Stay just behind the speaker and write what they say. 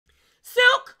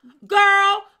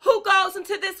Girl, who goes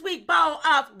into this week bowl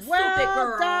of stupid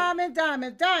girl? Diamond.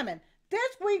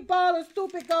 This week bowl of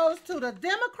stupid goes to the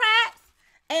Democrats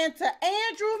and to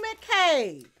Andrew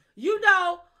McCabe. You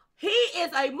know, he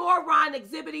is a moron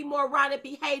exhibiting moronic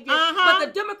behavior, but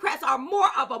the Democrats are more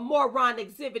of a moron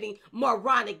exhibiting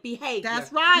moronic behavior.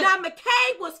 That's right. Now,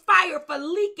 McCabe was fired for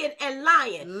leaking and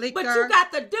lying. But you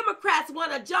got the Democrats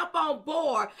want to jump on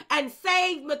board and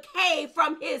save McCabe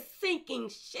from his sinking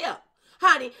ship.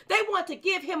 Honey, they want to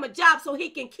give him a job so he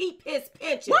can keep his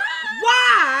pension. What?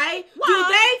 Why do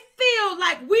they feel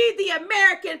like we, the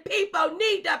American people,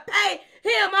 need to pay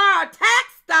him our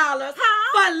tax dollars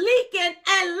for leaking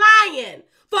and lying,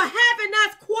 for having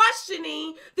us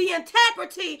questioning the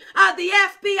integrity of the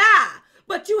FBI?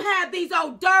 But you have these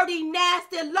old dirty,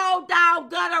 nasty, low-down,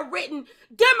 gutter-written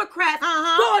Democrats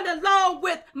going along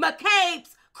with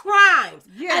McCabe's crimes.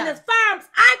 Yeah. And as far as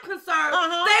I'm concerned, they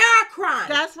are crimes.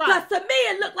 That's right. Because to me,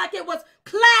 it looked like it was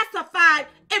classified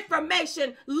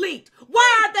information leaked.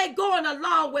 Why are they going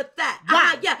along with that?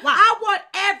 Right. I want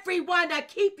everyone to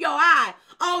keep your eye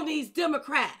on these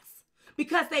Democrats.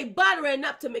 Because they buttering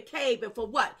up to McCabe, and for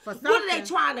what? What are they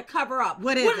trying to cover up?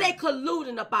 What are they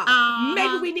colluding about?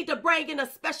 Maybe we need to bring in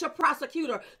a special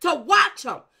prosecutor to watch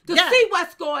them, to see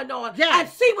what's going on, and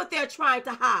see what they're trying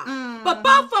to hide. But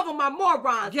both of them are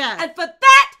morons. And for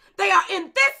that, they are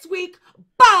in this week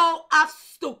bowl of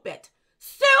stupid.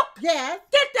 Silk, get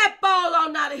that bowl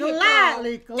on out of here,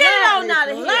 Gladly. Get it on out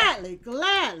of here.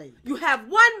 Gladly. You have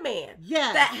one man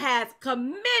that has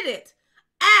committed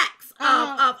acts of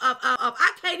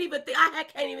I can't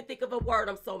even think of a word.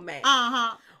 I'm so mad.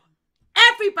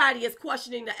 Everybody is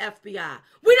questioning the FBI.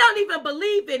 We don't even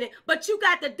believe in it, but you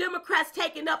got the Democrats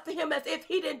taking up for him as if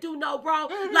he didn't do no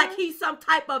wrong, like he's some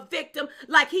type of victim,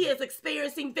 like he is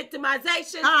experiencing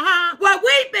victimization. Well,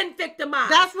 we've been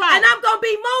victimized. That's right. And I'm going to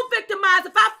be more victimized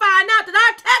if I find out that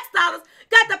our tax dollars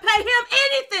got to pay him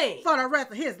anything for the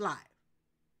rest of his life.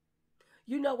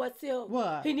 You know what, Sil?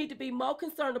 What? He need to be more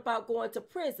concerned about going to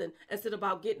prison instead of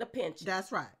about getting a pension.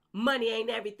 That's right. Money ain't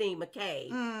everything,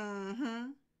 McCabe.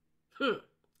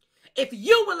 If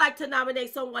you would like to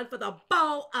nominate someone for the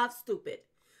Bowl of Stupid,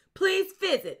 please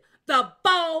visit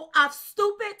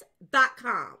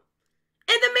thebowlofstupid.com.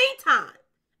 In the meantime,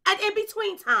 and in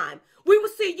between time, we will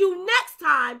see you next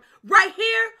time right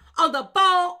here on the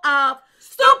Bowl of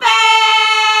Stupid.